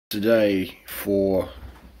Today we've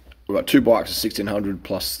got two bikes of 1600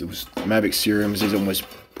 plus there was Mavic Serums. These are almost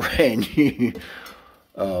brand new.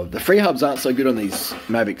 The free hubs aren't so good on these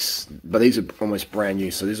Mavics, but these are almost brand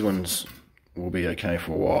new, so these ones will be okay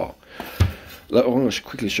for a while. I want to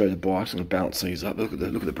quickly show you the bikes. I'm going to balance these up. Look at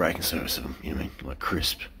the braking surface of them. You know what I mean? Like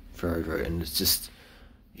crisp, very, and it's just,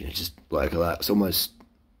 just like that. It's almost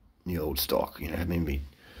new old stock. I mean,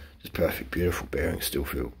 just perfect, beautiful bearings, still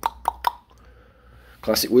feel.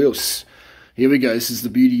 Classic wheels. Here we go. This is the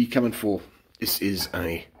beauty you're coming for. This is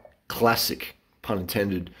a classic, pun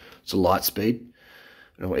intended. It's a Lightspeed.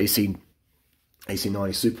 EC90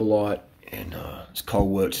 Superlight, and it's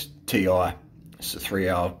Coldworks TI. It's a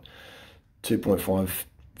 3-hour 2.5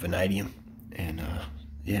 vanadium, and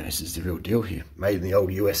yeah, this is the real deal here. Made in the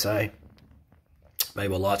old USA. Made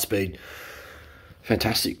by Lightspeed.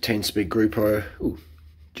 Fantastic 10-speed Grupo. Ooh,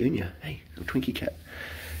 Junior. Hey, little Twinkie cat.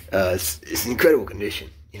 It's an incredible condition.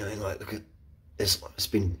 Like look at this.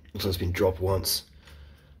 Looks like it's been dropped once,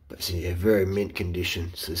 but it's in a very mint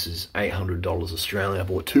condition. So this is $800 Australian. I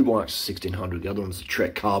bought two bikes, $1,600. The other one's the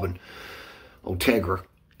Trek Carbon Ultegra,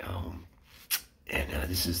 and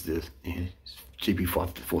this is the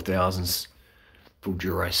GP4000s full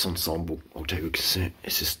Dura-Ace ensemble Ultegra cassette.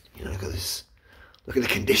 It's just look at this. Look at the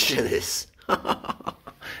condition of this.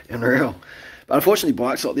 Unreal. But unfortunately,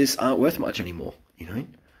 bikes like this aren't worth much anymore.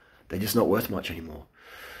 They're just not worth much anymore.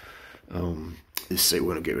 This seat,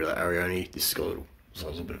 we're going to get rid of that Arione. This has got a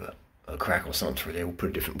little bit of a crack or something through there. We'll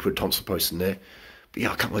put a Thompson post in there. But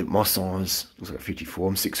yeah, I can't believe my size. Looks like a 54.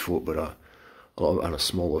 I'm 6 foot, but on a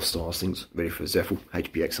smaller style things. Ready for Zeffel,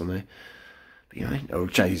 HPX on there. But I'll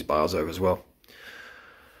change these bars over as well.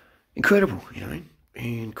 Incredible,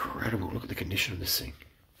 incredible. Look at the condition of this thing.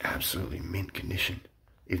 Absolutely mint condition.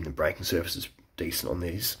 Even the braking surface is decent on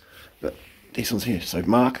these. But these ones here. So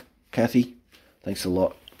Mark, Kathy, thanks a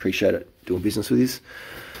lot. Appreciate it. Doing business with this.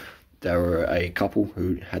 They were a couple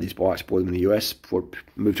who had these bikes, bought them in the US,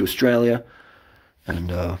 moved to Australia, and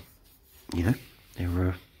they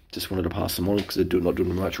were just wanted to pass them on because they're not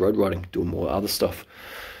doing much road riding, doing more other stuff,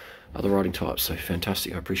 other riding types. So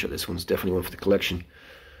fantastic. I appreciate this one's definitely one for the collection.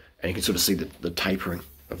 And you can sort of see the tapering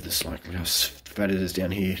of this, like how fat it is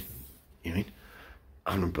down here.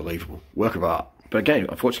 Unbelievable work of art. But again,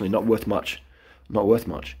 unfortunately, not worth much. Not worth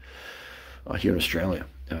much here in Australia.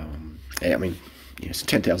 I mean, it's a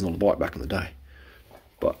 $10,000 bike back in the day,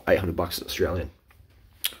 but $800 Australian,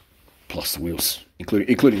 plus the wheels,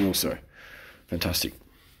 including wheels. So fantastic,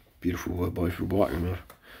 beautiful bike. I'm gonna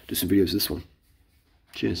do some videos of this one.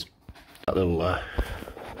 Cheers. That little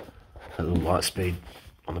Lightspeed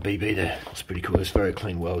on the BB there. It's pretty cool. It's very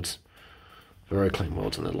clean welds. Very clean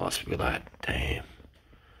welds on the Lightspeed. Look at that. Damn.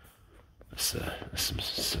 That's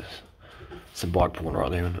some bike porn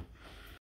right there, isn't it?